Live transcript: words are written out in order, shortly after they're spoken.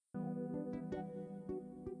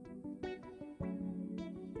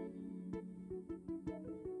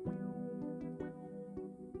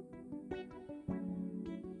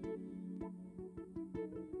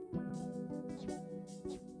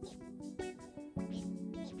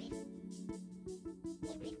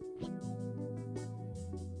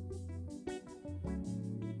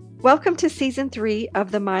Welcome to Season 3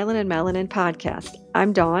 of the Myelin and Melanin podcast.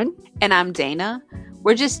 I'm Dawn. And I'm Dana.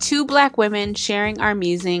 We're just two Black women sharing our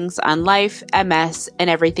musings on life, MS, and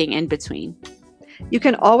everything in between. You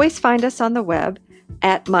can always find us on the web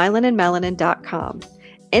at myelinandmelanin.com,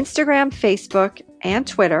 Instagram, Facebook, and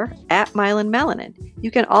Twitter at MyelinMelanin.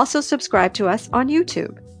 You can also subscribe to us on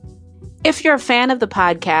YouTube. If you're a fan of the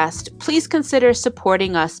podcast, please consider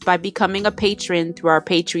supporting us by becoming a patron through our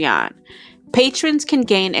Patreon. Patrons can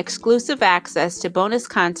gain exclusive access to bonus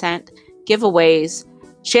content, giveaways,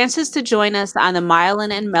 chances to join us on the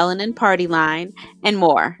Myelin and Melanin party line, and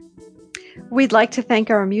more. We'd like to thank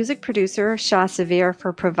our music producer, Shah Severe,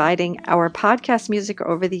 for providing our podcast music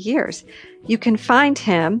over the years. You can find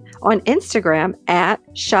him on Instagram at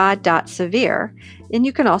shah.severe, and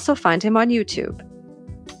you can also find him on YouTube.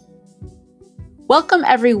 Welcome,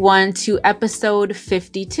 everyone, to episode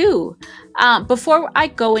 52. Before I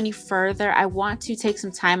go any further, I want to take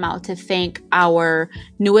some time out to thank our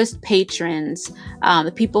newest patrons,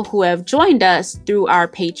 the people who have joined us through our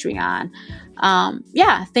Patreon.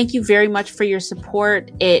 Thank you very much for your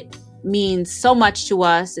support. It means so much to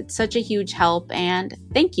us. It's such a huge help, and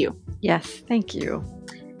thank you. Yes, thank you.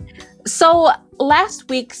 So last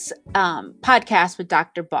week's podcast with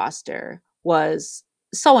Dr. Boster was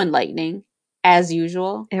so enlightening. As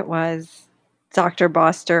usual. It was. Dr.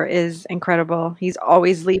 Boster is incredible. He's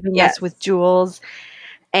always leaving us with jewels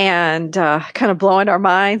and kind of blowing our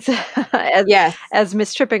minds. As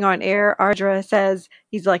Miss Tripping on Air, Ardra says,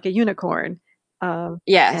 he's like a unicorn. And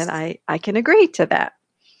I can agree to that.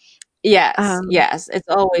 Yes. It's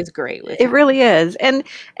always great with him. It really is. And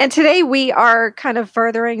today we are kind of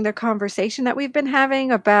furthering the conversation that we've been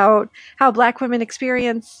having about how Black women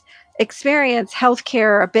experience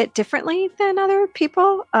healthcare a bit differently than other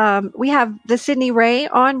people. We have the Sydney Ray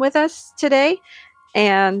on with us today,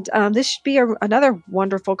 and this should be another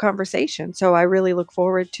wonderful conversation. So I really look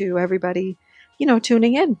forward to everybody,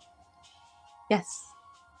 tuning in. Yes.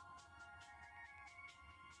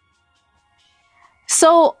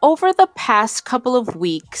 So over the past couple of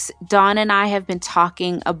weeks, Dawn and I have been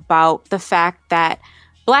talking about the fact that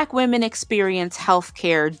Black women experience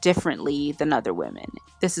healthcare differently than other women.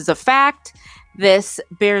 This is a fact. This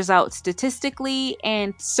bears out statistically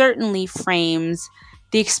and certainly frames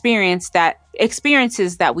the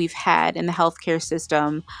experiences that we've had in the healthcare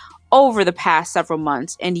system over the past several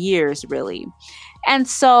months and years, really. And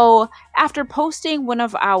so after posting one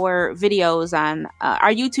of our videos on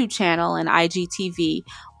our YouTube channel and IGTV,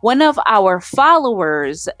 one of our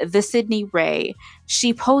followers, the Sydney Ray,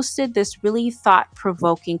 she posted this really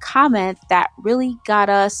thought-provoking comment that really got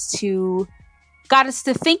us to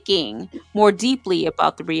thinking more deeply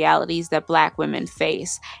about the realities that Black women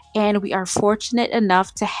face. And we are fortunate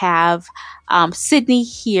enough to have Sydney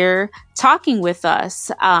here talking with us.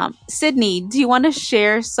 Sydney, do you want to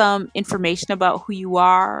share some information about who you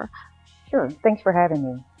are? Sure. Thanks for having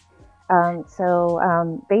me.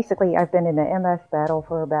 Basically, I've been in the MS battle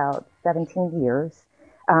for about 17 years.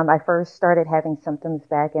 I first started having symptoms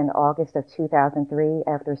back in August of 2003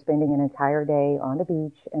 after spending an entire day on the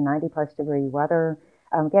beach in 90-plus degree weather,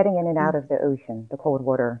 getting in and out of the ocean, the cold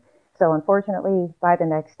water. So unfortunately, by the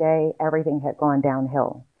next day, everything had gone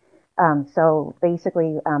downhill.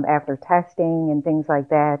 After testing and things like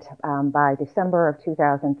that, by December of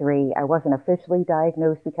 2003, I wasn't officially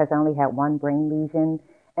diagnosed because I only had one brain lesion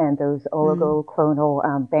and those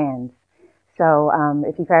oligoclonal bands. So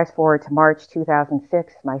if you fast forward to March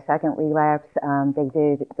 2006, my second relapse, they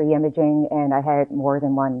did re-imaging and I had more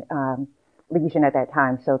than one lesion at that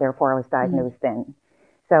time. So therefore I was diagnosed then.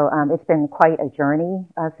 So it's been quite a journey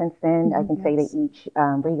since then. I can say that each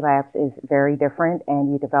relapse is very different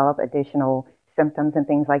and you develop additional symptoms and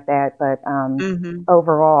things like that. But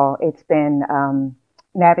overall, it's been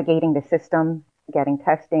navigating the system, getting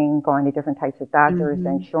testing, going to different types of doctors,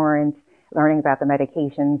 insurance, learning about the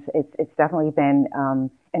medications. It's definitely been an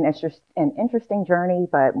interesting journey,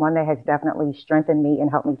 but one that has definitely strengthened me and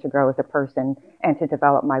helped me to grow as a person and to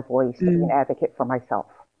develop my voice to be an advocate for myself.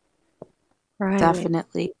 Right.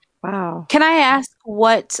 Definitely. Wow. Can I ask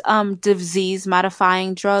what disease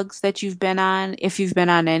modifying drugs that you've been on, if you've been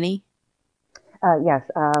on any? Yes.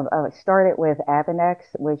 I started with Avonex,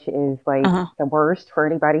 which is like the worst for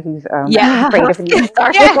anybody who's afraid of you.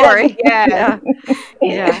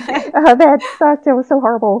 That sucked. It was so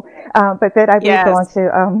horrible. But then I moved on to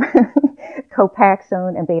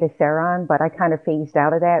Copaxone and Betaseron, but I kind of phased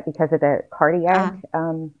out of that because of the cardiac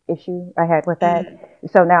issue I had with that.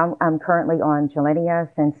 So now I'm currently on Gilenya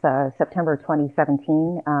since September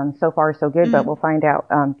 2017. So far, so good, but we'll find out,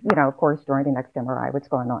 of course, during the next MRI what's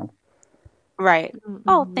going on. Right.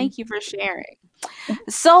 Oh, Mm-hmm. thank you for sharing.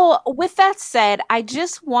 So, with that said, I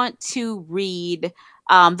just want to read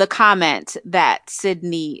the comment that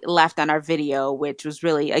Sydney left on our video, which was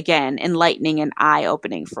really, again, enlightening and eye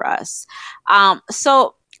opening for us.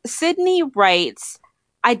 So, Sydney writes,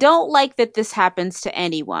 I don't like that this happens to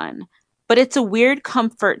anyone, but it's a weird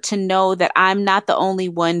comfort to know that I'm not the only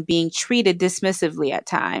one being treated dismissively at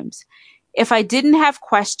times. If I didn't have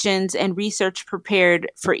questions and research prepared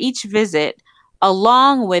for each visit,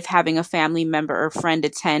 along with having a family member or friend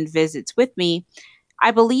attend visits with me,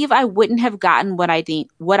 I believe I wouldn't have gotten what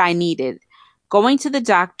I needed. Going to the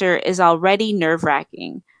doctor is already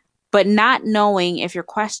nerve-wracking, but not knowing if your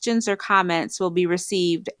questions or comments will be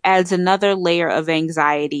received adds another layer of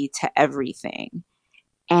anxiety to everything.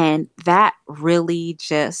 And that really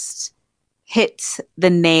just hits the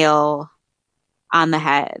nail on the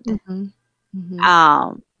head. Mm-hmm. Mm-hmm.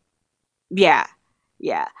 Um, yeah,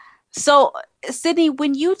 yeah. So, Sydney,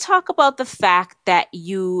 when you talk about the fact that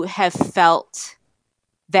you have felt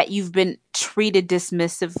that you've been treated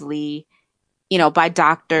dismissively, by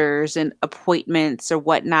doctors and appointments or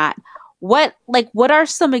whatnot, what are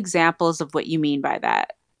some examples of what you mean by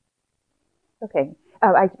that? Okay.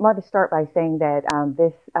 I want to start by saying that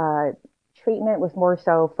this treatment was more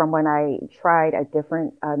so from when I tried a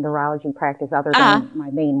different neurology practice other Uh, than my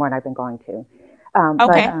main one I've been going to. But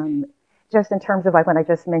okay. just in terms of like when I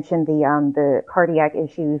just mentioned the cardiac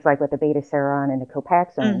issues, like with the beta seron and the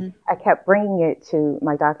Copaxone, Mhm. I kept bringing it to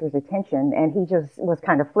my doctor's attention, and he just was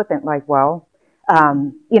kind of flippant, like, well,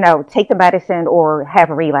 take the medicine or have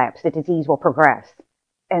a relapse. The disease will progress,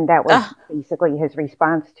 and that was Uh, basically his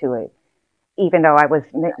response to it, even though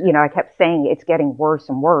I kept saying it's getting worse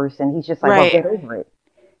and worse, and he's just like, well, right. get over it.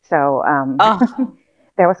 So Oh,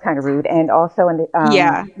 that was kind of rude. And also in the,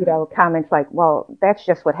 yeah. comments like, well, that's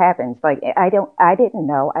just what happens. Like, I didn't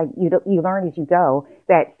know. You learn as you go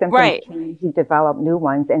that symptoms Right. change, you develop new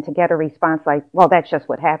ones, and to get a response like, well, that's just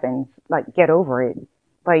what happens. Like, get over it.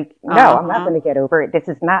 Like, no, I'm not Uh-huh. going to get over it. This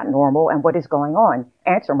is not normal. And what is going on?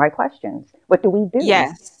 Answer my questions. What do we do?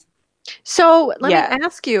 Yes. So let me Yeah.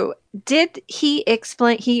 ask you, did he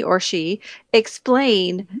or she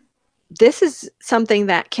explain this is something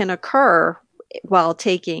that can occur while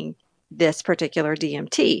taking this particular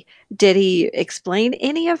DMT? Did he explain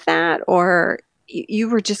any of that, or you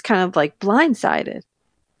were just kind of like blindsided?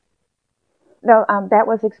 No, that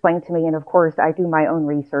was explained to me, and of course, I do my own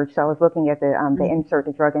research. So I was looking at the Mhm. insert,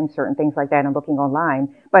 the drug insert, and things like that, and looking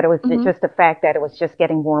online. But it was Mhm. just the fact that it was just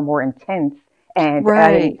getting more and more intense, and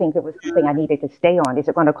I didn't Right. think it was something I needed to stay on. Is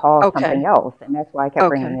it going to cause something Okay. else? And that's why I kept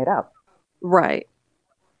bringing Okay. it up. Right.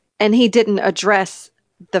 And he didn't address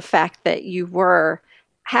the fact that you were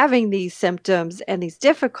having these symptoms and these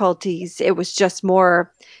difficulties. It was just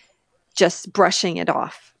more just brushing it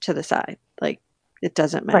off to the side. Like, it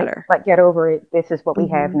doesn't Right, matter. like get over it. This is what we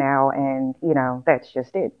have Mhm. now, and that's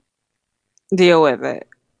just it. Deal with it.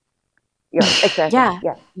 Yeah, exactly. Yeah.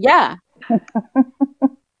 Yeah. Yeah.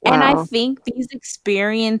 And I Wow. think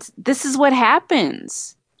this is what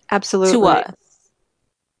happens to Absolutely. us.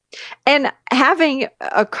 And having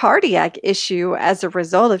a cardiac issue as a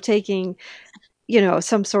result of taking,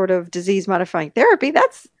 some sort of disease modifying therapy,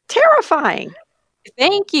 that's terrifying.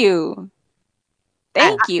 Thank you. I,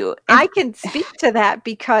 Thank you. And I can speak to that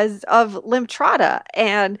because of Limtrada.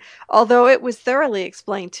 And although it was thoroughly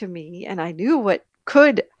explained to me and I knew what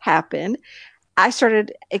could happen, I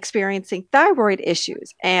started experiencing thyroid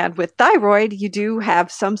issues. And with thyroid, you do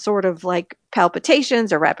have some sort of like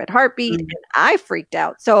palpitations or rapid heartbeat. mm, And I freaked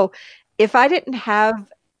out. So if I didn't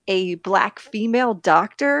have a Black female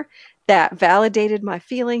doctor that validated my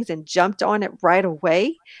feelings and jumped on it right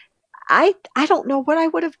away, I don't know what I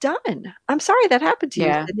would have done. I'm sorry that happened to you,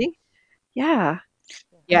 yeah. Sydney. Yeah.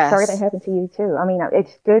 I'm sorry that Yes. happened to you too. I mean,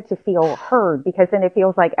 it's good to feel heard because then it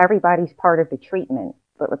feels like everybody's part of the treatment,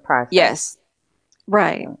 but the process. Yes.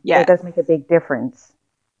 Right. So that Yes. does make a big difference.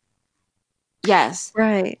 Yes.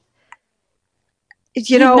 Right. You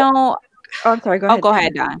You know, know, oh, I'm sorry, go oh, ahead. go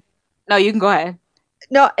ahead, Don. No, you can go ahead.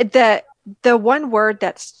 No, the one word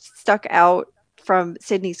that stuck out from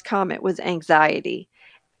Sydney's comment was anxiety.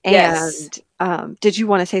 Yes. And did you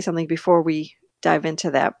want to say something before we dive into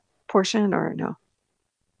that portion or no?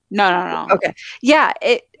 No, no, no. Okay. Yeah,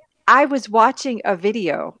 I was watching a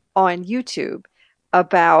video on YouTube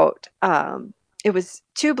about it was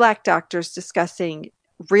two Black doctors discussing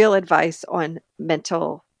real advice on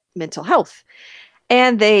mental health.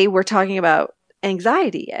 And they were talking about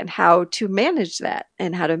anxiety and how to manage that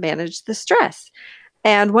and how to manage the stress.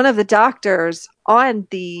 And one of the doctors on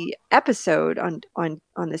the episode on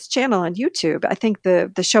this channel on YouTube, I think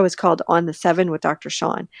the show is called On the Seven with Dr.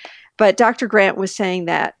 Sean. But Dr. Grant was saying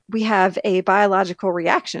that we have a biological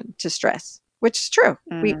reaction to stress, which is true.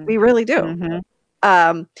 We really do.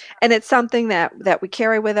 Mm-hmm. And it's something that we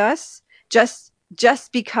carry with us just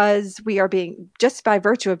because we are just by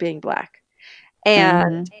virtue of being Black.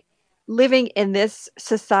 And living in this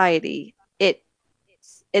society,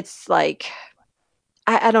 it's like,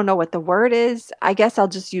 I don't know what the word is. I guess I'll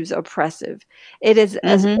just use oppressive. It's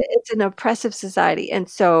an oppressive society. And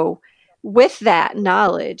so with that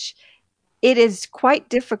knowledge, it is quite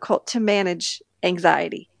difficult to manage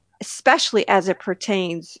anxiety, especially as it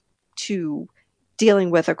pertains to dealing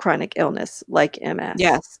with a chronic illness like MS.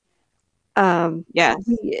 Yes. Yes.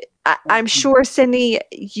 I'm sure, Cindy,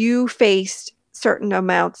 you faced certain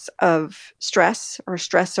amounts of stress or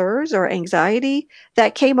stressors or anxiety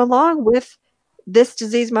that came along with this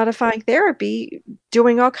disease modifying therapy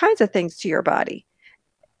doing all kinds of things to your body.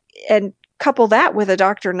 And couple that with a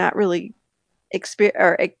doctor not really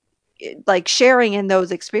like sharing in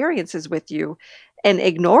those experiences with you and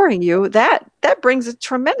ignoring you, that brings a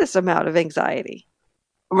tremendous amount of anxiety.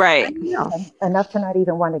 Right. Enough to not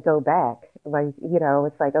even want to go back. Like,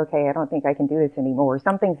 it's like, okay, I don't think I can do this anymore.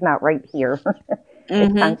 Something's not right here.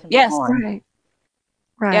 It's time to move on.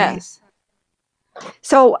 Right. Yes.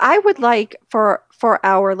 So I would like for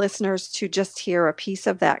our listeners to just hear a piece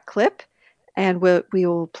of that clip, and we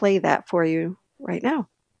will play that for you right now.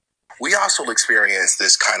 We also experience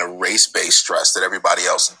this kind of race-based stress that everybody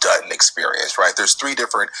else doesn't experience, right? There's 3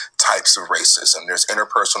 different types of racism. There's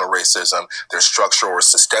interpersonal racism, there's structural or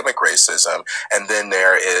systemic racism, and then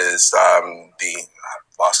there is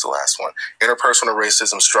lost the last one. Interpersonal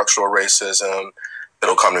racism, structural racism.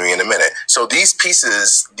 It'll come to me in a minute. So these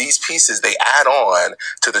pieces, they add on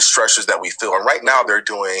to the stressors that we feel. And right now they're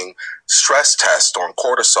doing stress tests on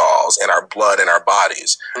cortisols in our blood and our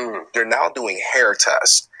bodies. They're now doing hair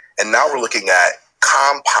tests. And now we're looking at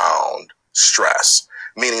compound stress,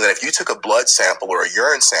 meaning that if you took a blood sample or a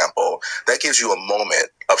urine sample, that gives you a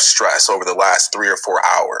moment of stress over the last 3 or 4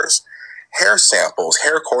 hours. Hair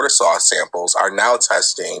cortisol samples are now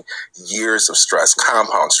testing years of stress,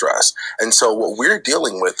 compound stress. And so what we're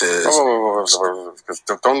dealing with is...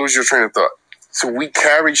 Don't lose your train of thought. So we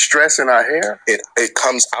carry stress in our hair? It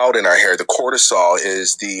comes out in our hair. The cortisol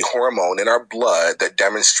is the hormone in our blood that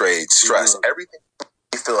demonstrates stress. Everything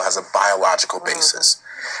we feel has a biological basis.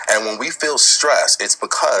 And when we feel stress, it's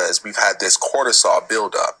because we've had this cortisol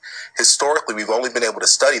buildup. Historically, we've only been able to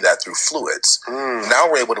study that through fluids. Now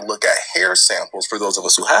we're able to look at hair samples for those of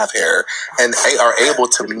us who have hair and are able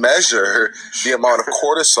to measure the amount of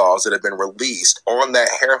cortisols that have been released on that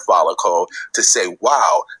hair follicle to say,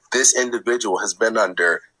 wow, this individual has been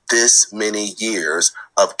under this many years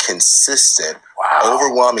of consistent,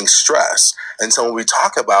 overwhelming stress. And so when we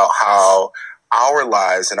talk about how our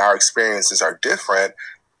lives and our experiences are different,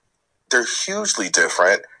 they're hugely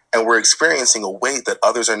different, and we're experiencing a weight that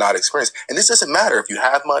others are not experiencing. And this doesn't matter if you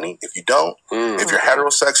have money, if you don't, if you're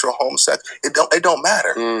heterosexual, homosexual, it don't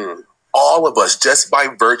matter. All of us, just by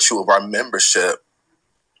virtue of our membership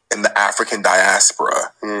in the African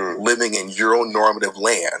diaspora, living in Euronormative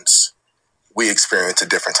lands, we experience a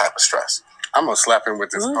different type of stress. I'm going to slap him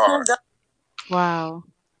with this R. Wow.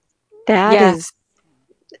 That is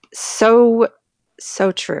so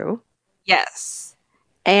true. Yes.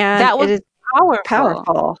 And that was it is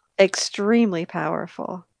powerful, extremely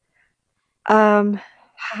powerful. I'm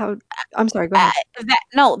sorry, go ahead.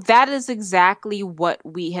 That is exactly what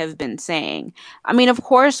we have been saying. I mean, of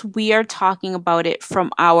course, we are talking about it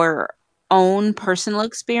from our own personal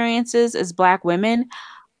experiences as Black women,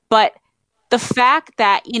 but the fact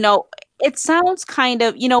that, it sounds kind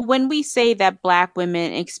of, when we say that Black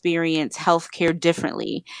women experience healthcare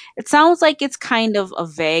differently, it sounds like it's kind of a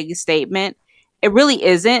vague statement. It really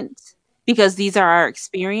isn't, because these are our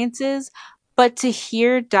experiences. But to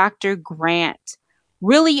hear Dr. Grant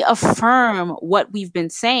really affirm what we've been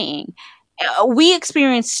saying, we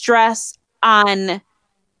experience stress on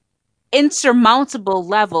insurmountable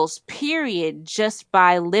levels, period, just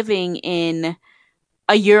by living in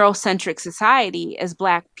a Eurocentric society as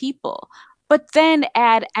Black people. But then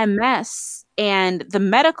add MS and the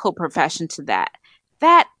medical profession to that.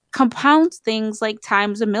 That compounds things like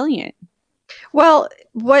times a million. Well,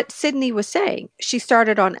 what Sydney was saying, she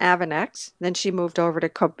started on Avonex, then she moved over to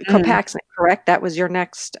Copaxone, correct? That was your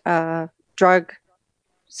next drug,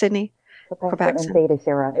 Sydney? Copaxone and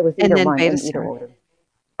Betaseron. It was either one in either order.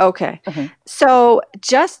 Okay. So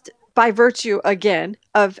just by virtue, again,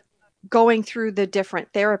 of going through the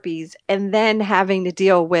different therapies and then having to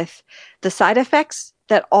deal with the side effects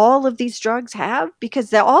that all of these drugs have,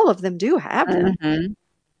 because all of them do have them,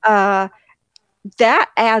 that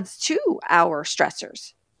adds to our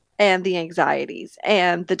stressors. and the anxieties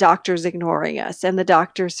and the doctors ignoring us and the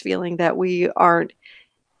doctors feeling that we aren't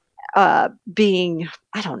being,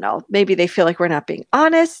 I don't know, maybe they feel like we're not being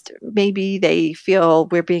honest. Maybe they feel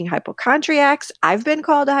we're being hypochondriacs. I've been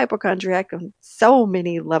called a hypochondriac on so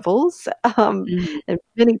many levels, Mhm. and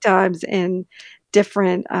many times in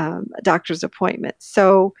different doctor's appointments.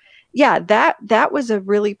 So, yeah, that was a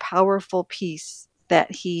really powerful piece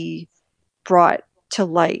that he brought to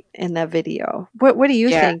light in that video. What do you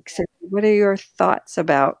Yeah. think, Cindy? What are your thoughts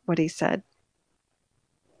about what he said?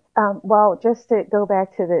 Well, just to go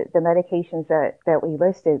back to the medications that we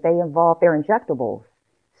listed, they involve, they're injectables.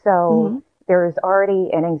 So Hmm. there's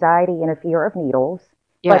already an anxiety and a fear of needles.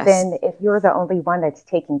 But Yes. then if you're the only one that's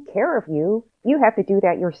taking care of you, you have to do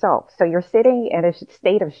that yourself. So you're sitting in a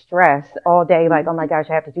state of stress all day, like, oh my gosh,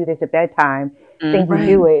 I have to do this at bedtime. Then you Mm-hmm. Right.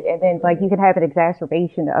 do it. And then like you can have an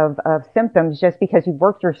exacerbation of symptoms just because you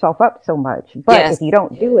worked yourself up so much. But Yes. if you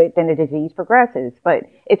don't do it, then the disease progresses. But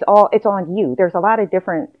it's on you. There's a lot of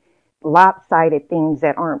different lopsided things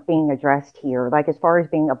that aren't being addressed here. Like as far as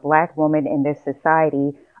being a black woman in this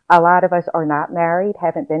society, a lot of us are not married,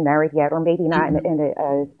 haven't been married yet, or maybe not Mm-hmm.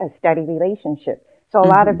 in a steady relationship. So a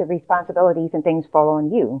lot of Mm-hmm. the responsibilities and things fall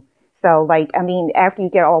on you. So like, I mean, after you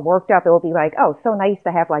get all worked up, it will be like, oh, so nice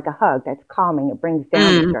to have like a hug that's calming. It brings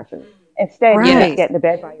down the Mm. stressors. Instead, you just Yes. Right. get in the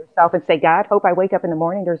bed by yourself and say, God, hope I wake up in the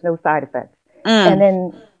morning. There's no side effects. And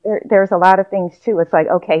Mm. then there's a lot of things too. It's like,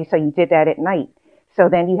 okay, so you did that at night. So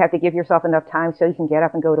then you have to give yourself enough time so you can get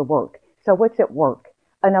up and go to work. So what's at work?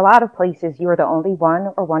 In a lot of places, you're the only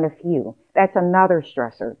one or one of few. That's another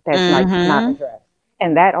stressor that's not Mm-hmm. addressed.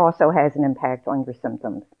 And that also has an impact on your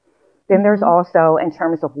symptoms. Then there's Hmm. also, in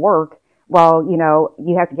terms of work, well, you know,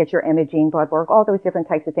 you have to get your imaging, blood work, all those different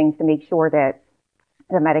types of things to make sure that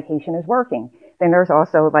the medication is working. Then there's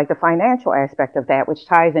also like the financial aspect of that, which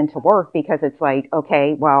ties into work because it's like,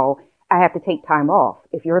 okay, well, I have to take time off.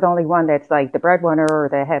 If you're the only one that's like the breadwinner or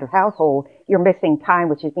the head of household, you're missing time,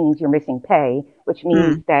 which means you're missing pay, which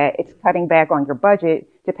means Mm. that it's cutting back on your budget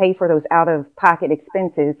to pay for those out of pocket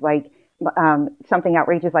expenses, like something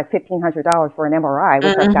outrageous like $1,500 for an MRI,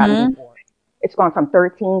 which I've gotten Mm-hmm. before. It's gone from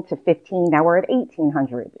 13 to 15. Now we're at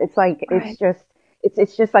 1,800. It's like, Right.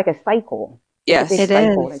 it's just like a cycle. It's a big Yes. It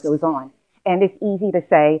cycle that is. goes on. And it's easy to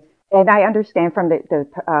say, and I understand from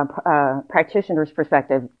the practitioner's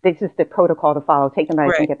perspective, this is the protocol to follow, take the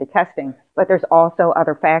medicine, Right. get the testing. But there's also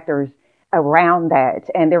other factors around that.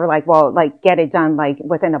 And they were like, well, like get it done like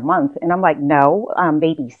within a month. And I'm like, no,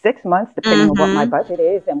 maybe 6 months, depending on what my Mm-hmm. budget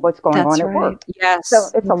is and what's going on That's at right. work. So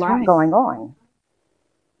Yes. it's a That's lot right. going on.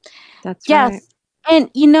 That's right. Yes. And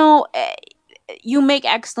you make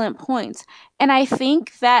excellent points. And I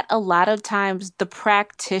think that a lot of times the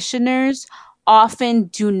practitioners often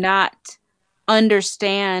do not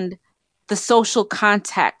understand the social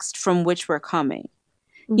context from which we're coming.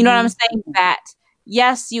 You know what I'm Hmm. saying? That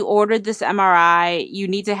yes, you ordered this MRI, you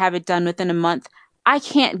need to have it done within a month. I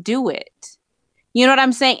can't do it. You know what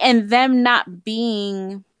I'm saying? And them not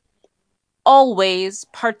being always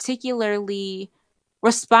particularly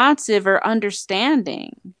responsive or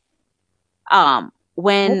understanding I've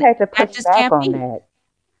when had to that push just back can't on be. that.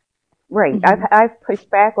 Right. Hmm. I've pushed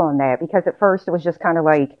back on that because at first it was just kind of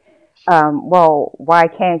like, well, why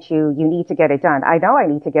can't you? You need to get it done. I know I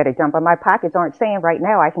need to get it done, but my pockets aren't saying right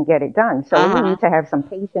now I can get it done. So we Uh-huh. need to have some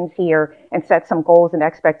patience here and set some goals and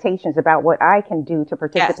expectations about what I can do to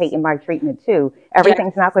participate Yes. in my treatment too. Yes.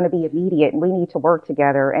 Everything's not going to be immediate, and we need to work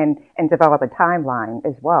together and develop a timeline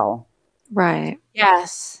as well. Right.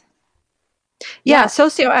 Yes. Yeah, Yes.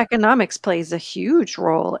 socioeconomics plays a huge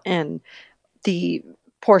role in the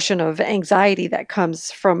portion of anxiety that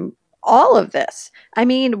comes from all of this. I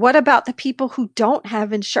mean, what about the people who don't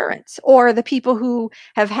have insurance or the people who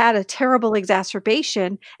have had a terrible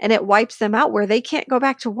exacerbation and it wipes them out where they can't go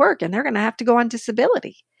back to work and they're going to have to go on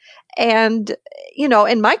disability? And,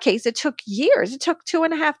 in my case, it took years. It took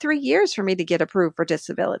 2.5, 3 years for me to get approved for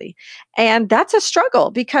disability. And that's a struggle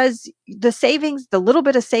because the savings, the little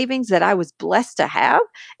bit of savings that I was blessed to have,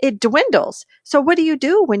 it dwindles. So, what do you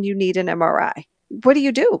do when you need an MRI? What do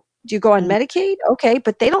you do? Do you go on Mm. Medicaid? Okay,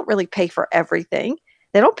 but they don't really pay for everything.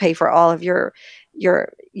 They don't pay for all of your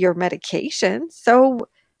medication. So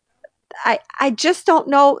I just don't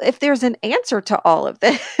know if there's an answer to all of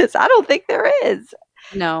this. I don't think there is.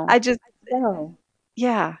 No. I just No.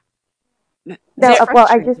 yeah, No, it's There. well,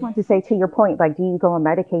 I just frustrating. want to say to your point, like, do you go on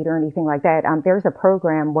Medicaid or anything like that? There's a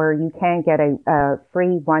program where you can get a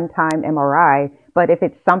free one-time MRI, but if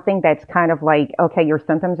it's something that's kind of like, okay, your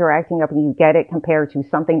symptoms are acting up and you get it compared to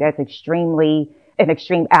something that's extremely an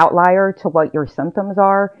extreme outlier to what your symptoms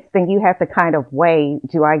are, then you have to kind of weigh,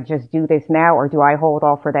 do I just do this now or do I hold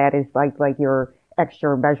off for that as like your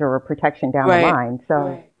extra measure of protection down the Right. line?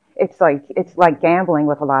 So it's like gambling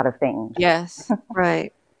with a lot of things. Yes.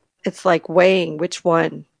 Right. It's like weighing which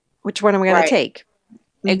one am I going to Right. take?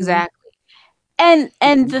 Exactly. And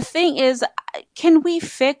the thing is, can we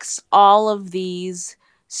fix all of these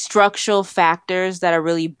structural factors that are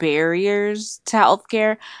really barriers to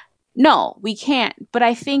healthcare? No, we can't. But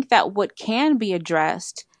I think that what can be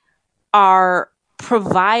addressed are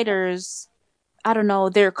providers, I don't know,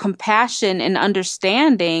 their compassion and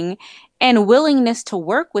understanding and willingness to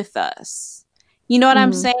work with us. You know what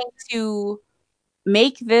I'm Mhm. saying? To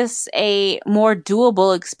make this a more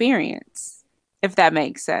doable experience, if that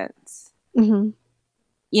makes sense. Mhm.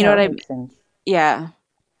 You know No, what it I mean? makes sense. Yeah.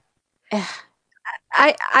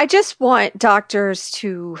 I just want doctors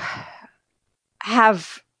to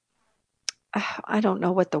have I don't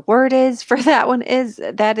know what the word is for that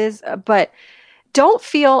is, but don't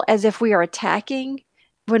feel as if we are attacking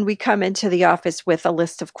when we come into the office with a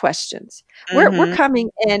list of questions. We're Mm-hmm. coming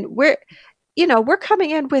in, we're coming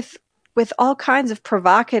in with all kinds of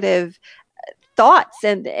provocative thoughts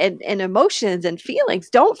and emotions and feelings.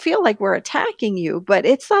 Don't feel like we're attacking you, but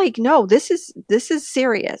it's like, no, this is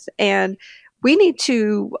serious. And we need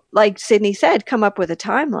to, like Sydney said, come up with a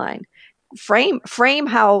timeline. Frame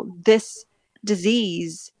how this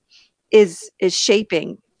disease is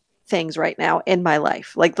shaping things right now in my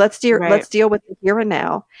life. Like Right. let's deal with the here and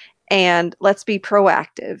now, and let's be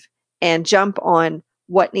proactive and jump on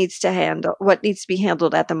what needs to be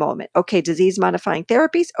handled at the moment. Okay, disease modifying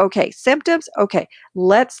therapies. Okay, symptoms. Okay,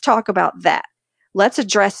 let's talk about that. Let's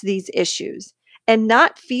address these issues and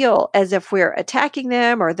not feel as if we're attacking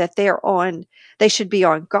them or that they should be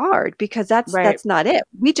on guard, because Right. that's not it.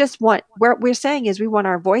 We just want what we're saying is we want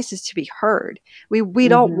our voices to be heard. We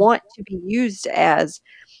don't Mm-hmm. want to be used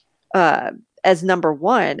uh, as number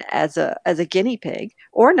one, as a guinea pig,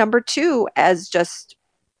 or number two, as just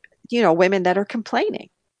women that are complaining.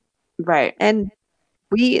 Right. And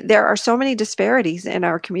there are so many disparities in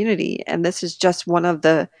our community, and this is just one of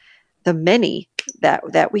the many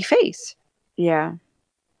that we face. Yeah.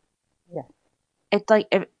 Yeah. It's like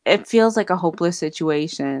it feels like a hopeless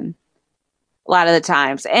situation a lot of the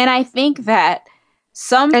times. And I think that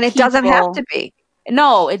some And it doesn't have people, to be.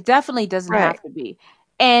 no, it definitely doesn't Right. have to be.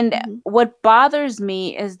 And Mhm. what bothers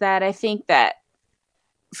me is that I think that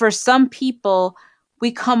for some people,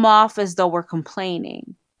 we come off as though we're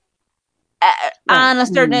complaining. Right.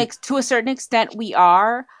 To a certain extent, we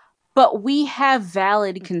are, but we have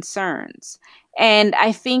valid concerns. And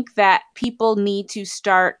I think that people need to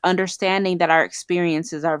start understanding that our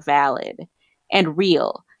experiences are valid and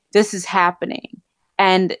real. This is happening,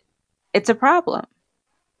 and it's a problem.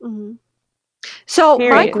 Mhm. So my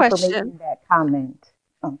Thank Period. you for question. making that comment.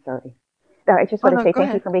 I'm sorry. I just Oh want to no, say go thank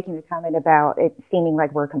you ahead. for making the comment about it seeming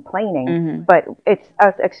like we're complaining, Hmm. but it's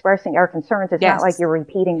us expressing our concerns. It's not like Yes. you're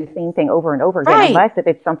repeating the same thing over and over again, Right. unless if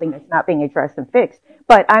it's something that's not being addressed and fixed.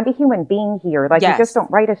 But I'm a human being here. Like, you just Yes.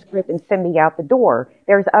 don't write a script and send me out the door.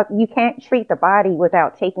 You can't treat the body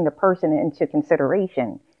without taking the person into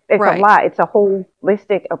consideration. It's a Right. lot. It's a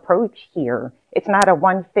holistic approach here. It's not a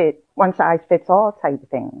one size fits all type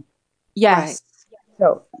thing. Right. Yes.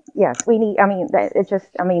 So yes, we need. I mean,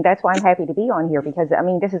 that's why I'm happy to be on here, because I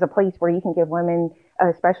mean, this is a place where you can give women,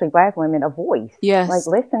 especially Black women, a voice. Like, Yes.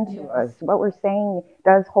 listen to us. What we're saying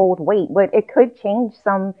does hold weight, but it could change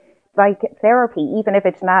some, like therapy, even if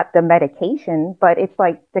it's not the medication, but it's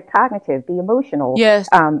like the cognitive, the emotional, Yes.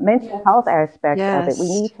 mental health aspects of it. We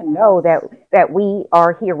Yes. need to know that we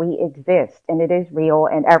are here, we exist, and it is real,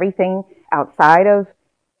 and everything outside of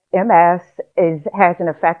MS has an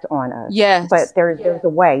effect on us. Yes. But there's a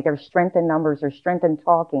way. There's strength in numbers. There's strength in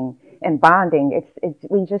talking and bonding. It's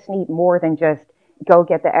we just need more than just go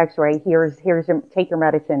get the X-ray. Take your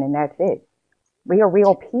medicine, and that's it. We are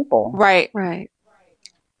real people. Right. Right.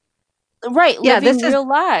 Right. Yeah, Living this is real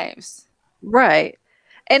lives. right.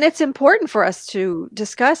 And it's important for us to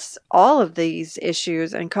discuss all of these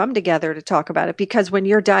issues and come together to talk about it, because when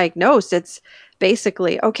you're diagnosed, it's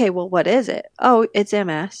basically, okay, well, what is it? Oh, it's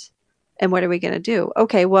MS. And what are we going to do?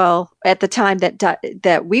 Okay, well, at the time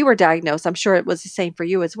that we were diagnosed, I'm sure it was the same for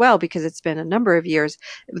you as well, because it's been a number of years.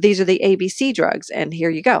 These are the ABC drugs, and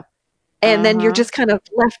here you go. And then you're Uh-huh. just kind of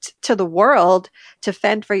left to the world to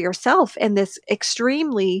fend for yourself in this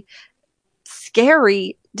extremely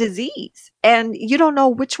scary disease, and you don't know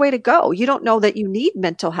which way to go. You don't know that you need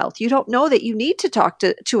mental health. You don't know that you need to talk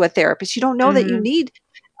to a therapist. You don't know that you Mhm. need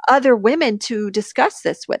other women to discuss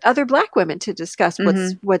this with, other Black women to discuss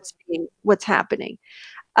Mhm. what's happening.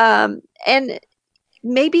 And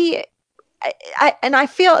maybe I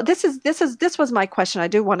feel this was my question. I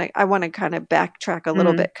want to kind of backtrack a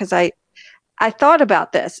little bit because I thought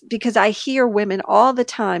about this because I hear women all the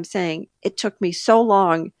time saying it took me so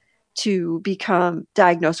long to become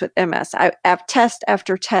diagnosed with MS. I have test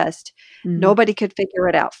after test. Nobody could figure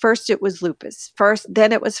it out. First it was lupus.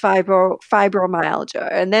 Then it was fibromyalgia,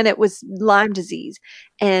 and then it was Lyme disease.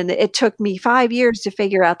 And it took me 5 years to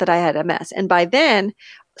figure out that I had MS. And by then,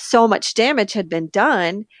 so much damage had been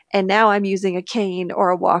done, and now I'm using a cane or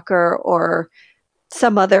a walker or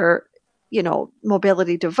some other,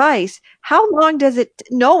 mobility device. How long does it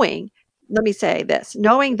let me say this,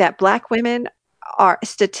 knowing that Black women are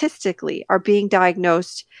statistically are being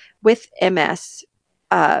diagnosed with MS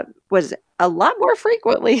was a lot more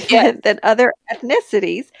frequently than other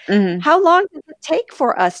ethnicities. How long does it take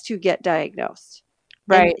for us to get diagnosed?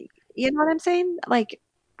 Right. And you know what I'm saying? Like,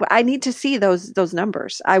 I need to see those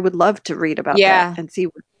numbers. I would love to read about that and see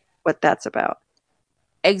what that's about.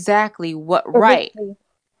 Exactly. Right.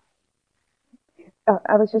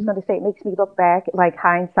 I was just going to say, it makes me look back, like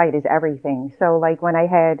hindsight is everything. So like when I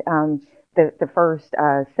had the first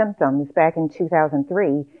symptoms back in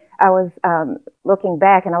 2003, I was looking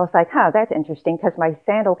back and I was like, that's interesting because my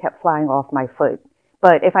sandal kept flying off my foot.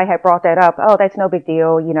 But if I had brought that up, oh, that's no big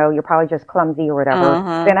deal, you're probably just clumsy or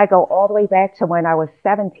whatever. Then I go all the way back to when I was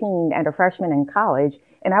 17 and a freshman in college,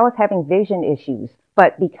 and I was having vision issues.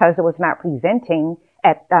 But because it was not presenting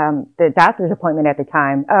at the doctor's appointment at the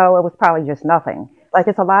time, oh, it was probably just nothing. Like,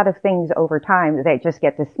 it's a lot of things over time that just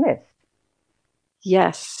get dismissed.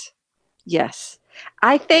 Yes.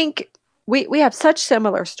 I think we have such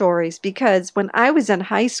similar stories because when I was in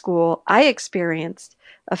high school, I experienced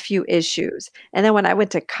a few issues. And then when I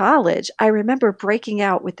went to college, I remember breaking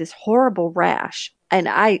out with this horrible rash, and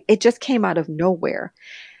it just came out of nowhere.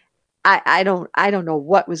 I don't know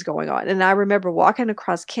what was going on. And I remember walking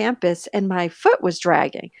across campus and my foot was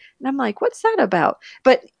dragging. And I'm like, what's that about?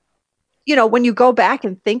 But when you go back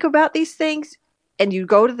and think about these things and you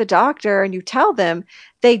go to the doctor and you tell them,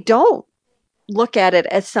 they don't look at it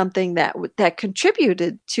as something that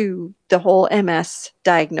contributed to the whole MS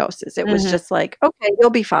diagnosis. It was just like, okay, you'll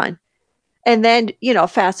be fine. And then,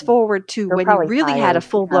 fast forward to They're when you probably really had a tired.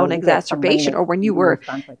 full-blown You get some rain exacerbation, or when you in were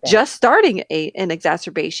response like that. just starting an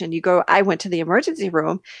exacerbation. I went to the emergency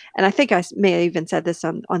room, and I think I may have even said this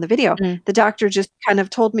on the video. The doctor just kind of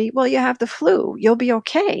told me, well, you have the flu. You'll be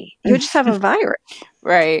okay. You just have a virus.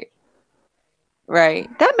 Right.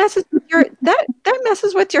 That messes with that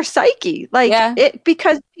messes with your psyche.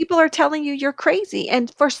 Because people are telling you you're crazy.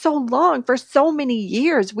 And for so long, for so many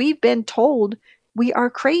years, we've been told we are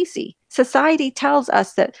crazy. Society tells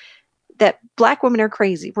us that Black women are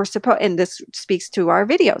crazy. And this speaks to our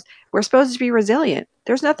videos. We're supposed to be resilient.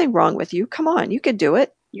 There's nothing wrong with you. Come on, you can do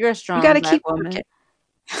it. You're a strong You got to Black keep woman. working.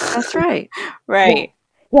 That's right. Right.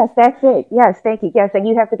 Yes, that's it. Yes, thank you. Yes, and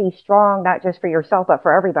you have to be strong, not just for yourself, but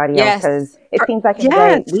for everybody else. Because it seems like in a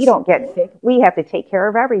way we don't get sick. We have to take care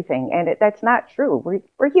of everything, and that's not true.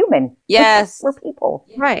 We're human. Yes, we're people.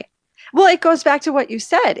 Right. Well, it goes back to what you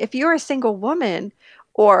said. If you're a single woman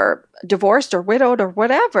or divorced or widowed or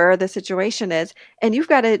whatever the situation is, and you've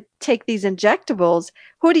got to take these injectables,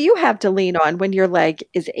 who do you have to lean on when your leg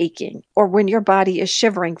is aching or when your body is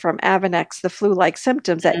shivering from Avonex, the flu-like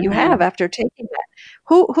symptoms that you have after taking that?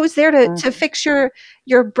 Who's there to fix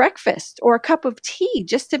your breakfast or a cup of tea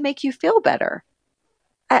just to make you feel better?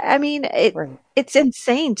 I mean, it's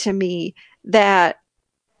insane to me that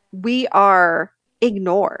we are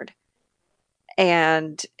ignored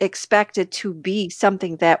and expected to be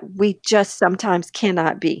something that we just sometimes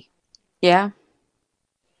cannot be. Yeah.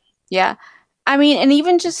 I mean, and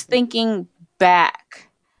even just thinking back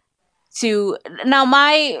to now,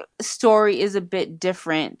 my story is a bit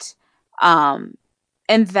different,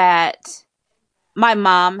 in that my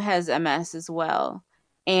mom has MS as well.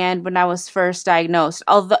 And when I was first diagnosed,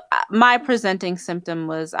 although my presenting symptom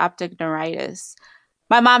was optic neuritis,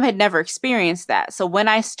 my mom had never experienced that. So when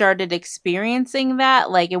I started experiencing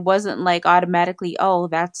that, like, it wasn't like automatically, oh,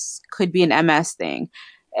 that's could be an MS thing.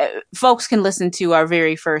 Folks can listen to our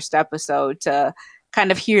very first episode to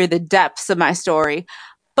kind of hear the depths of my story.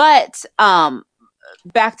 But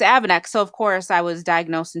back to Avonex. So of course I was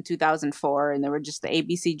diagnosed in 2004 and there were just the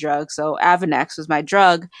ABC drugs. So Avonex was my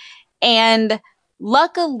drug. And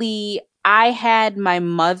luckily I had my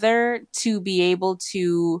mother to be able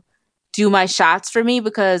to do my shots for me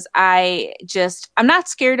because I'm not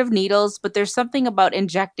scared of needles, but there's something about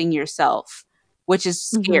injecting yourself, which is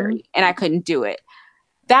scary, and I couldn't do it.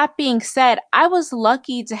 That being said, I was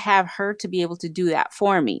lucky to have her to be able to do that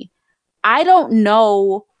for me. I don't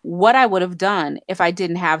know what I would have done if I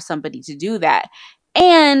didn't have somebody to do that.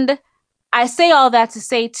 And I say all that to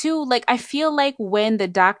say too, like, I feel like when the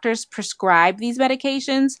doctors prescribe these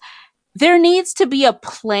medications, there needs to be a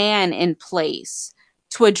plan in place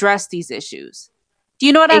to address these issues. Do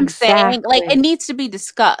you know what I'm saying? Like, it Exactly. needs to be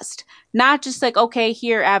discussed, not just like, okay,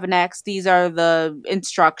 here, Avonex, these are the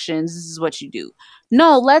instructions, this is what you do.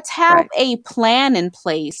 No, let's have Right. a plan in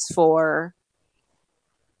place for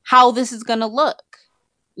how this is going to look.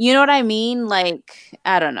 You know what I mean? Like,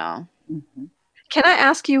 I don't know. Mm-hmm. Can I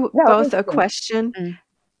ask you No, it both makes a sense. question Mm.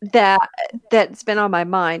 that's been on my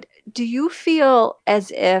mind? Do you feel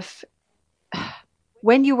as if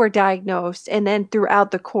when you were diagnosed and then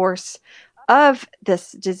throughout the course of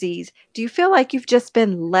this disease, do you feel like you've just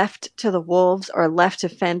been left to the wolves or left to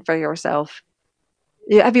fend for yourself?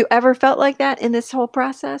 Have you ever felt like that in this whole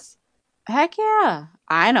process? Heck yeah.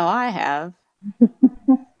 I know I have. Yes,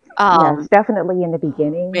 Um, definitely in the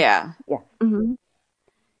beginning. yeah. Yes. Mhm.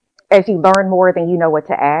 As you learn more, then you know what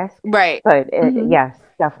to ask. Right. But Mhm. yes,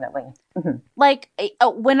 definitely. Hmm. Like,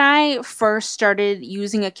 when I first started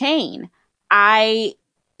using a cane, I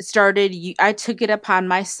I took it upon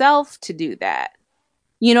myself to do that.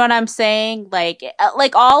 You know what I'm saying? Like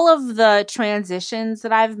all of the transitions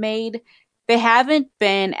that I've made, they haven't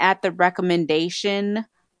been at the recommendation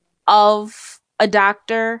of a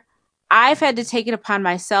doctor. I've had to take it upon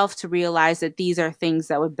myself to realize that these are things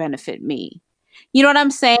that would benefit me. You know what I'm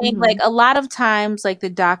saying? Like, Mhm. a lot of times, like, the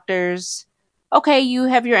doctors, okay, you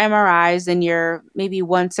have your MRIs and your maybe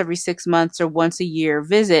once every 6 months or once a year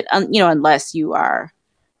visit, unless you are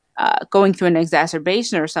going through an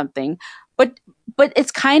exacerbation or something. But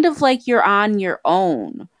it's kind of like you're on your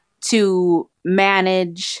own to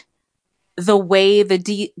manage the way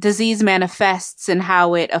the disease manifests and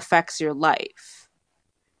how it affects your life,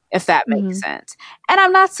 if that makes Mhm. sense. And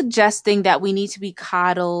I'm not suggesting that we need to be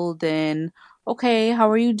coddled and, okay,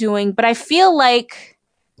 how are you doing? But I feel like,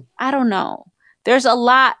 I don't know, there's a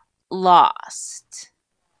lot lost.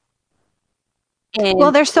 Well,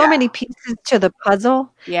 And there's so many pieces to the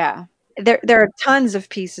puzzle. yeah, There are tons of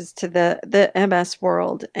pieces to the MS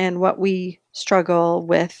world and what we struggle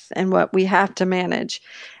with and what we have to manage.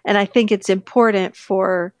 And I think it's important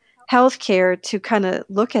for healthcare to kind of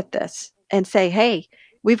look at this and say, "Hey,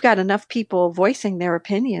 we've got enough people voicing their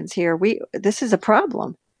opinions here. This is a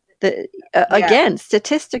problem." The yeah. Again,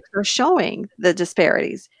 statistics are showing the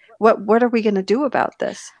disparities. What are we going to do about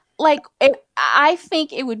this? Like, I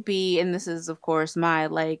think it would be, and this is of course my,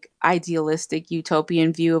 like, idealistic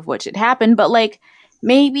utopian view of what should happen, but like,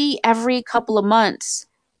 maybe every couple of months,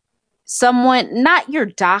 someone, not your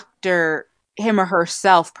doctor, him or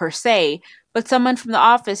herself per se, but someone from the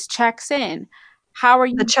office checks in. How are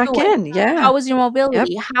The you doing? check-in, yeah. How is your Yep,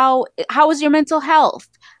 mobility? How is your mental health?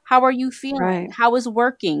 How are you feeling? right. How is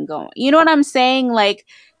working going? You know what I'm saying? Like,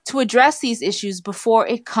 to address these issues before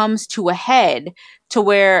it comes to a head, to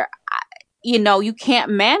where, you can't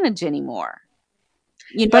manage anymore.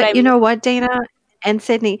 You know what But I you mean? know what, Dana and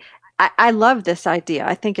Sydney? I love this idea.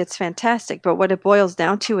 I think it's fantastic. But what it boils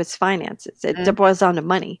down to is finances. It Mm, boils down to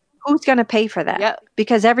money. Who's going to pay for that? yep.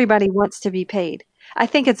 Because everybody wants to be paid. I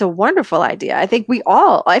think it's a wonderful idea. I think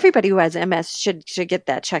everybody who has MS should get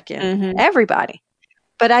that check in. Hmm. Everybody.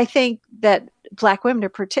 But I think that Black women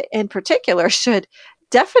in particular should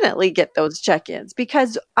definitely get those check ins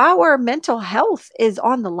because our mental health is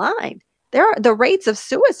on the line. The rates of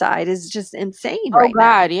suicide is just insane Oh right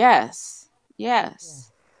now. God, yes. Yes.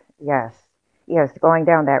 Yes. Yes. Yes. Going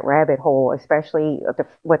down that rabbit hole, especially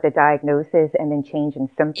with the diagnosis and then changing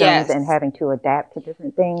symptoms and Yes. having to adapt to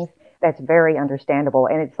different things, that's very understandable.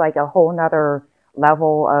 And it's like a whole nother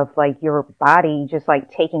level of like your body just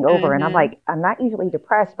like taking over. And I'm Hmm. like, I'm not usually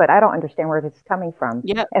depressed, but I don't understand where this is coming from.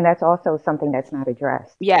 Yep. And that's also something that's not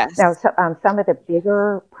addressed. Now, Yes. some of the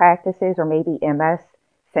bigger practices or maybe MS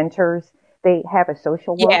centers, they have a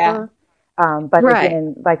social Yeah. worker, but Right.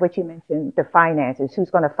 again, like what you mentioned, the finances, who's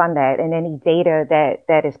going to fund that, and any data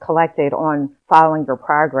that is collected on following your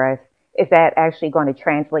progress, is that actually going to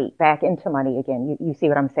translate back into money again? You see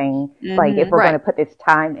what I'm saying? Like if Hmm. we're going Right. to put this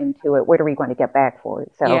time into it, what are we going to get back for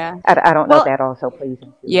it? So Yeah. I don't know if Well, that also plays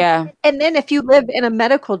into it. Yeah. and then if you live in a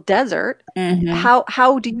medical desert, Hmm.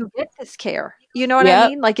 how do you get this care? You know what I Yep.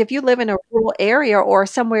 mean? Like if you live in a rural area or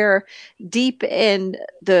somewhere deep in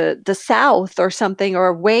the South or something,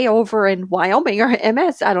 or way over in Wyoming or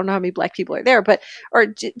MS, I don't know how many Black people are there, but or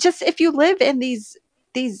just if you live in these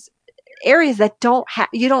areas that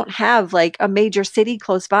you don't have like a major city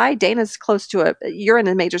close by. Dana's close to you're in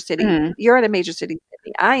a major city. Hmm. You're in a major city.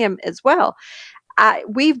 I am as well.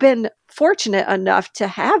 We've been fortunate enough to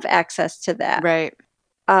have access to that. Right.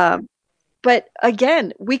 Um, but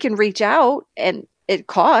again, we can reach out and it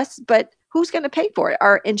costs, but who's going to pay for it?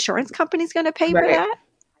 Are insurance companies going to pay for Right. that?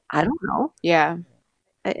 I don't know. Yeah.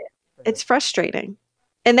 It's frustrating.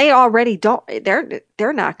 And they already don't,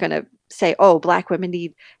 they're not going to say, oh, Black women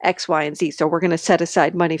need X, Y, and Z, so we're going to set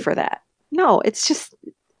aside money for that. No, it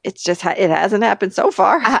hasn't happened so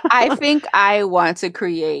far. I think I want to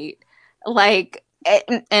create like,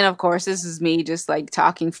 and of course, this is me just like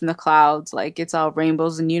talking from the clouds, like it's all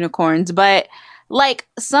rainbows and unicorns, but like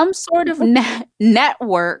some sort of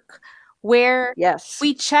network where Yes.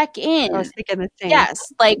 we check in. I was thinking the same.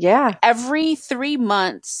 Yes, like Yeah. every 3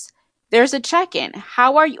 months, there's a check-in.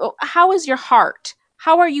 How are you? How is your heart?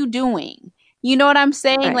 How are you doing? You know what I'm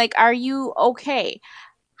saying? Right. Like, are you okay?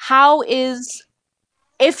 How is,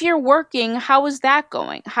 if you're working, how is that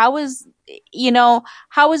going? How is,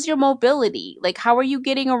 how is your mobility? Like, how are you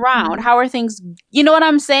getting around? How are things, you know what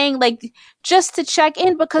I'm saying? Like, just to check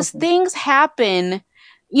in, because things happen.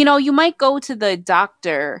 You might go to the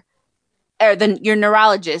doctor or your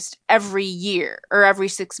neurologist every year or every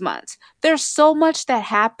 6 months. There's so much that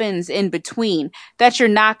happens in between that you're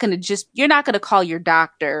not going to call your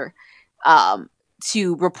doctor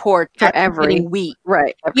to report For every week.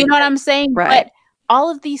 Right. You know what I'm saying? Right. But all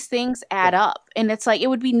of these things add up. And it's like, it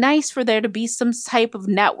would be nice for there to be some type of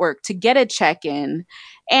network to get a check-in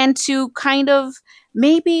and to kind of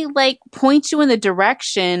maybe like point you in the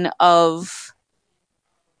direction of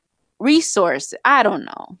resource. I don't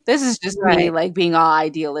know. This is just me Right. like being all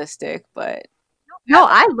idealistic, but No,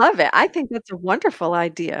 I love it. I think that's a wonderful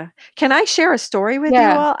idea. Can I share a story with you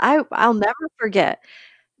yeah. all? I'll never forget.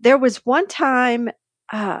 There was one time,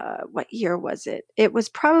 what year was it? It was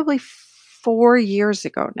probably 4 years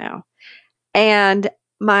ago now. And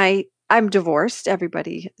I'm divorced.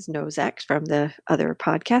 Everybody knows X from the other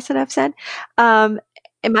podcasts that I've said.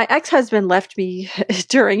 And my ex-husband left me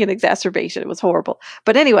during an exacerbation. It was horrible.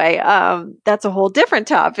 But anyway, that's a whole different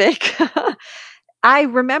topic. I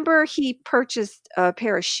remember he purchased a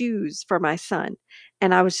pair of shoes for my son,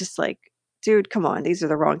 and I was just like, "Dude, come on, these are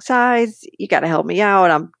the wrong size. You got to help me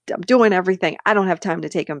out. I'm doing everything. I don't have time to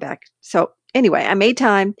take them back." So anyway, I made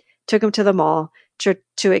time, took him to the mall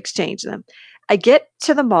to exchange them. I get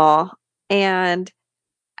to the mall and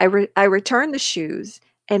I return the shoes,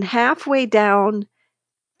 and halfway down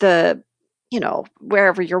the,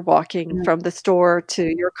 wherever you're walking from the store to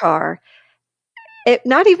your car, it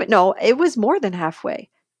was more than halfway.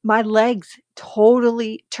 My legs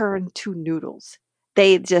totally turned to noodles.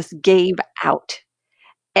 They just gave out,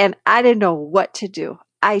 and I didn't know what to do.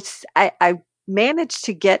 I managed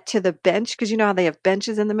to get to the bench because you know how they have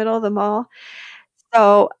benches in the middle of the mall?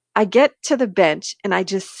 So, I get to the bench, and I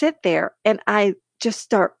just sit there, and I just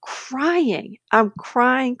start crying. I'm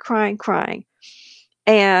crying, crying, crying,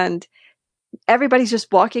 and everybody's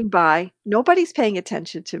just walking by. Nobody's paying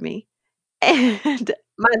attention to me, and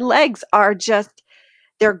my legs are just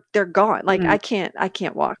they're gone. Like, I can't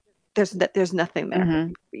walk. There's nothing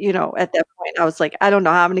there. At that point, I was like, "I don't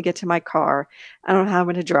know how I'm gonna get to my car. I don't know how I'm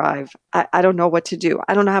gonna drive. I don't know what to do.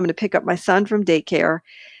 I don't know how I'm gonna pick up my son from daycare.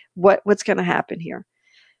 What's gonna happen here?"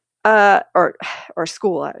 Or or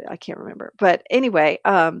school, I can't remember. But anyway,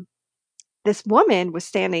 this woman was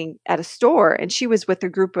standing at a store, and she was with a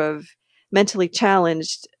group of mentally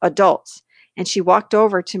challenged adults, and she walked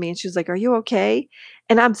over to me, and she was like, "Are you okay?"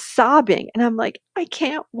 And I'm sobbing, and I'm like, "I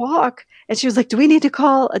can't walk." And she was like, "Do we need to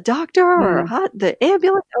call a doctor or the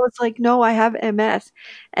ambulance?" I was like, "No, I have MS."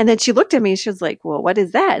 And then she looked at me, and she was like, "Well, what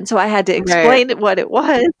is that?" And so I had to explain what it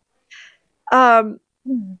was.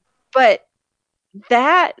 But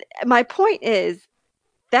my point is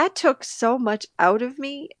that took so much out of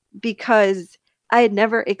me because I had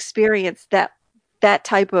never experienced that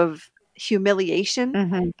type of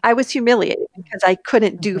humiliation. I was humiliated because I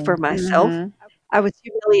couldn't do for myself. I was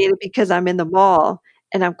humiliated because I'm in the mall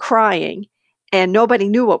and I'm crying and nobody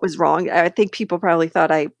knew what was wrong. I think people probably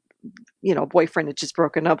thought boyfriend had just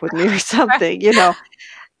broken up with me or something.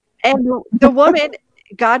 And the woman,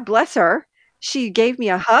 God bless her, she gave me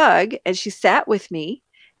a hug and she sat with me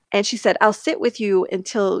and she said, "I'll sit with you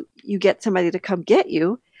until you get somebody to come get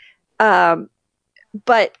you."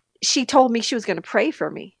 But she told me she was going to pray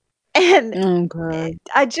for me. And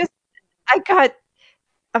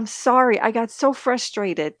I'm sorry, I got so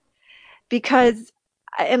frustrated because,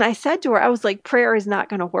 and I said to her, I was like, prayer is not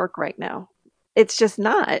going to work right now. It's just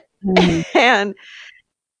not. And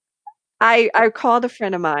I called a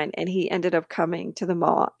friend of mine and he ended up coming to the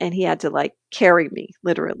mall and he had to like carry me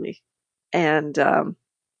literally. And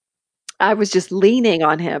I was just leaning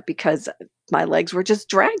on him because my legs were just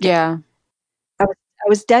dragging. Yeah. I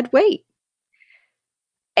was dead weight.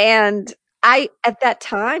 And at that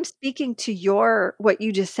time, speaking to what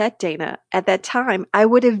you just said, Dana, at that time, I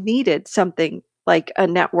would have needed something like a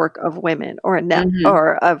network of women or Mhm.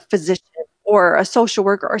 or a physician or a social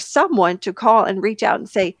worker or someone to call and reach out and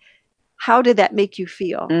say, how did that make you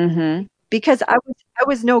feel? Mhm. Because I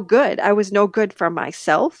was no good. I was no good for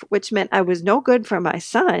myself, which meant I was no good for my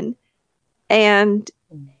son. And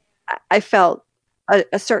I felt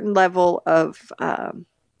a certain level of,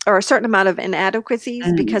 or a certain amount of inadequacies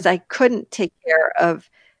Mhm. because I couldn't take care of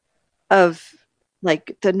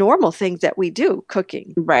like the normal things that we do,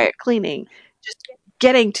 cooking, Right. cleaning, just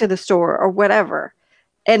getting to the store or whatever.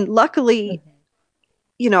 And luckily,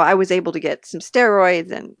 I was able to get some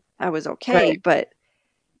steroids and I was okay, Right. but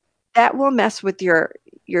that will mess with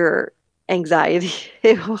your anxiety.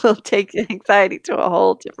 It will take anxiety to a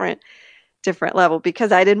whole different level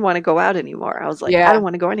because I didn't want to go out anymore. I was like, I Yeah. don't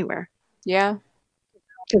want to go anywhere Yeah.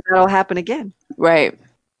 because that'll happen again. Right.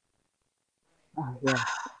 Oh, yeah,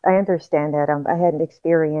 I understand that. I had an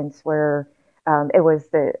experience where it was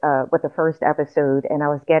with the first episode, and I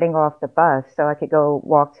was getting off the bus so I could go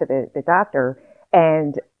walk to the doctor,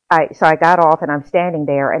 and I got off and I'm standing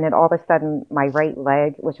there, and then all of a sudden my right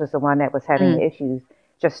leg, which was the one that was having Mm. the issues,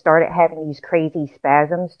 just started having these crazy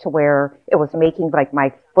spasms to where it was making like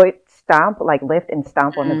my foot stomp, like lift and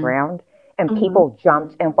stomp on the Mm. ground. And Mhm. people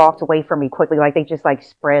jumped and walked away from me quickly, like they just like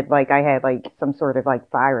spread like I had like some sort of like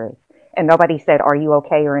virus, and nobody said, "Are you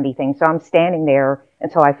okay?" or anything. So I'm standing there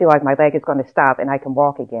until I feel like my leg is going to stop and I can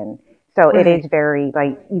walk again. So it is Right. very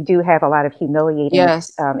like you do have a lot of humiliating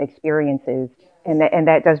Yes. experiences, and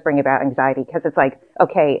that does bring about anxiety because it's like,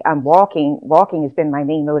 okay, I'm walking. Walking has been my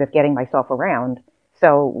main mode of getting myself around.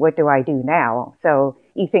 So what do I do now? So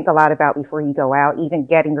you think a lot about before you go out, even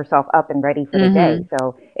getting yourself up and ready for the day. Mhm.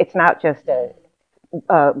 So it's not just a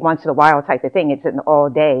once in a while type of thing. It's an all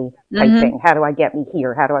day type Mhm. thing. How do I get me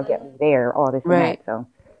here? How do I get me there? All this and Right. that. So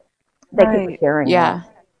thank you for Right. sharing that.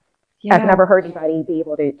 Yeah. I've Yeah. never heard anybody be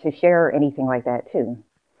able to share anything like that too.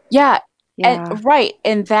 Yeah. And Yeah. right.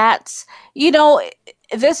 And that's, you know,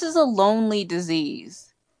 this is a lonely disease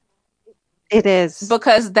It is.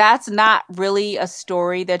 because that's not really a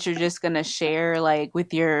story that you're just going to share like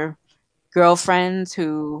with your girlfriends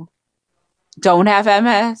who don't have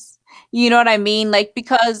MS. You know what I mean? Like,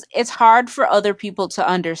 because it's hard for other people to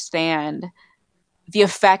understand the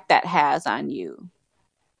effect that has on you.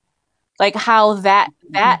 Like how that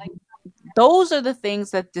those are the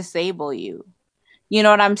things that disable you. You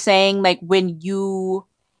know what I'm saying? Like when you're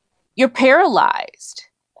paralyzed.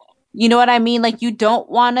 You know what I mean? Like you don't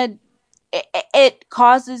want to it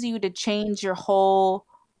causes you to change your whole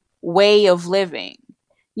way of living.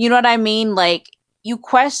 You know what I mean? Like you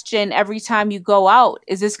question every time you go out,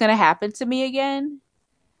 is this going to happen to me again?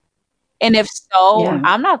 And if so, Yeah. Hmm.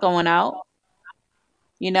 I'm not going out,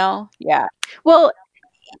 you know? Yeah. Well,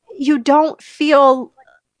 you don't feel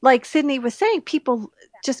like Sydney was saying, people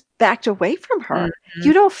just backed away from her. Mhm.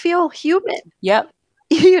 You don't feel human. Yep.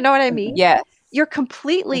 You know what I mean? Hmm. Yes. You're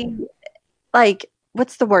completely like,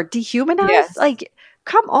 what's the word? Dehumanized? Yes. Like,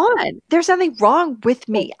 come on. There's something wrong with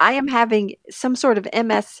me. I am having some sort of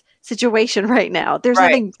MS situation right now. There's Right.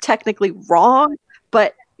 nothing technically wrong,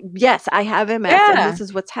 but yes, I have MS and Yeah. this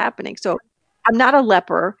is what's happening. So I'm not a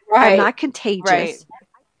leper. I'm Right. not Right. contagious.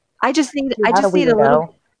 You're I not a just need a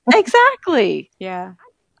little. weirdo. Exactly. Yeah.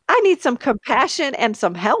 I need some compassion and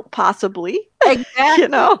some help possibly, you Exactly.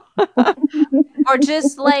 know? Or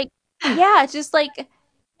just like, yeah, just like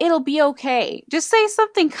it'll be okay. Just say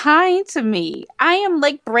something kind to me. I am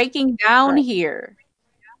like breaking down Right. here.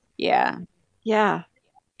 Yeah. Yeah.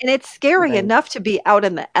 And it's scary Right. enough to be out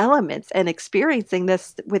in the elements and experiencing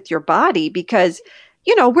this with your body because,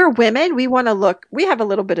 we're women. We have a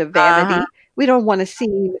little bit of Uh-huh. vanity. We don't want to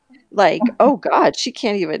seem like, oh God, she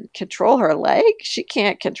can't even control her leg. She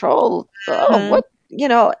can't control, oh,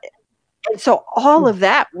 Mhm. and so all of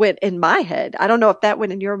that went in my head. I don't know if that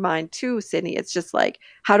went in your mind too, Sydney. It's just like,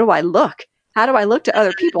 how do I look? How do I look to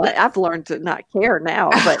other people? I've learned to not care now,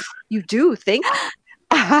 but you do think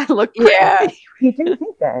I look Yeah. pretty. You do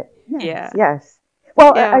think that? Yes. Yeah. Yes.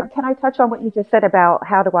 Well, Yeah. can I touch on what you just said about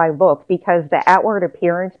how do I look? Because the outward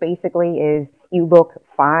appearance basically is you look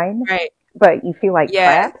fine, Right. but you feel like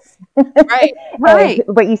Yes. crap. Right. And Right.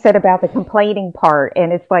 what you said about the complaining part,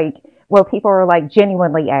 and it's like, well, people are like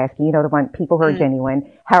genuinely asking, the one people who are Mm.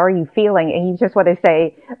 genuine, how are you feeling? And you just want to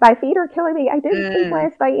say, my feet are killing me. I didn't sleep Mm.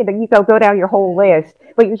 last night. And then you go down your whole list,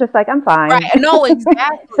 but you're just like, I'm Right. fine. No,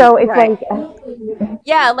 exactly. So it's Right. like,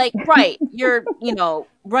 Yeah, like right. You're,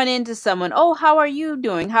 run into someone. Oh, how are you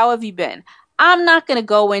doing? How have you been? I'm not gonna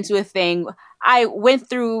go into a thing. I went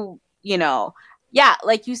through, Yeah,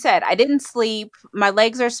 like you said, I didn't sleep. My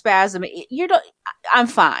legs are spasming. I'm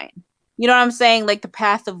fine. You know what I'm saying? Like the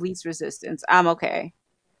path of least resistance. I'm okay.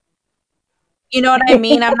 You know what I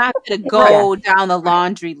mean? I'm not going to Right. go down the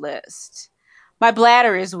laundry list. My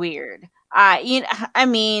bladder is weird. I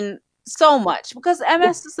mean, so much because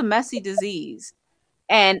MS is a messy disease,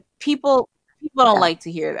 and people don't Yeah. like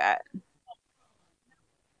to hear that.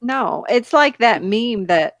 No, it's like that meme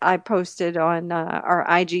that I posted on our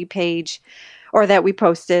IG page, or that we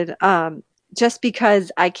posted. Just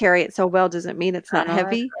because I carry it so well doesn't mean it's I not know that's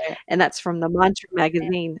heavy. right. And that's from the Mantra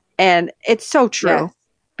magazine. And it's so Yes, true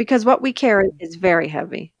because what we carry is very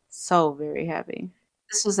heavy. so very heavy.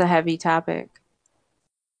 This was a heavy topic,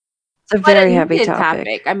 It's a but a very heavy needed topic.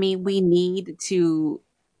 topic. I mean,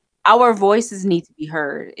 our voices need to be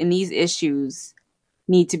heard, and these issues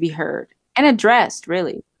need to be heard and addressed,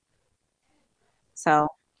 really. So,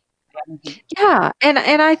 Mhm. Yeah, and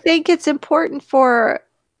I think it's important for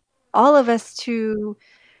all of us to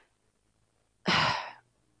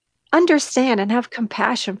understand and have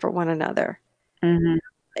compassion for one another. mhm.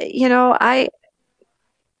 You know, I'm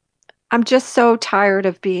just so tired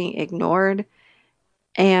of being ignored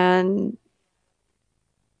and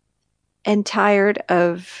tired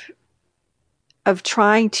of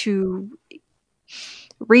trying to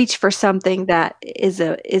reach for something that is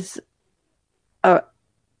a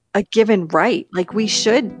a given right. Like we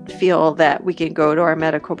should feel that we can go to our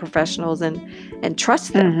medical professionals and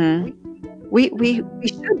trust them. Mhm. We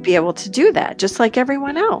should be able to do that just like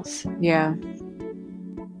everyone else. Yeah.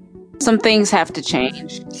 Some things have to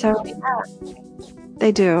change. So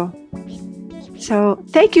they do. So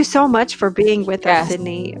thank you so much for being with us, Yes.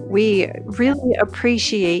 Sydney. We really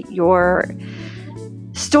appreciate your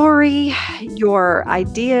story, your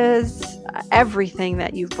ideas, everything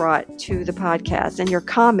that you've brought to the podcast, and your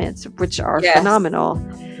comments, which are Yes. phenomenal.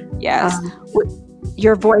 Yes.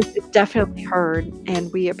 Your voice is definitely heard,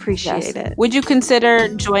 and we appreciate it. Would you consider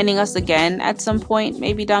joining us again at some point,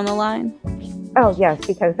 maybe down the line? Oh, yes,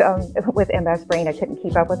 because with MS Brain, I couldn't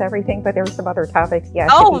keep up with everything, but there were some other topics. Yes,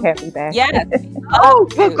 Oh, if you have me back. yes. Oh,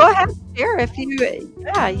 well, go ahead and share if you,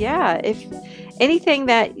 yeah. If anything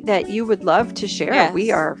that you would love to share, Yes.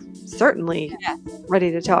 we are certainly Yes. ready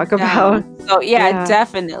to talk about. So Yeah.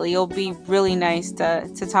 definitely. It'll be really nice to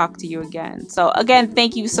talk to you again. So again,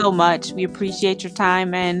 thank you so much. We appreciate your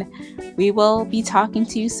time, and we will be talking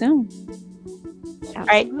to you soon. All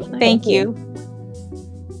right. Absolutely. Thank you.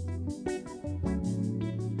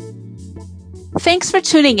 Thanks for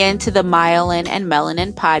tuning in to the Myelin and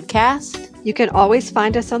Melanin podcast. You can always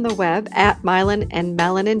find us on the web at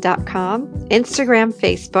myelinandmelanin.com, Instagram,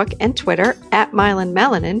 Facebook, and Twitter at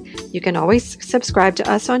myelinmelanin. You can always subscribe to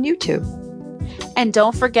us on YouTube. And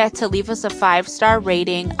don't forget to leave us a 5-star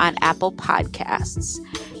rating on Apple Podcasts.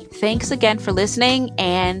 Thanks again for listening,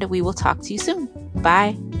 and we will talk to you soon.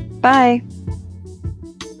 Bye. Bye.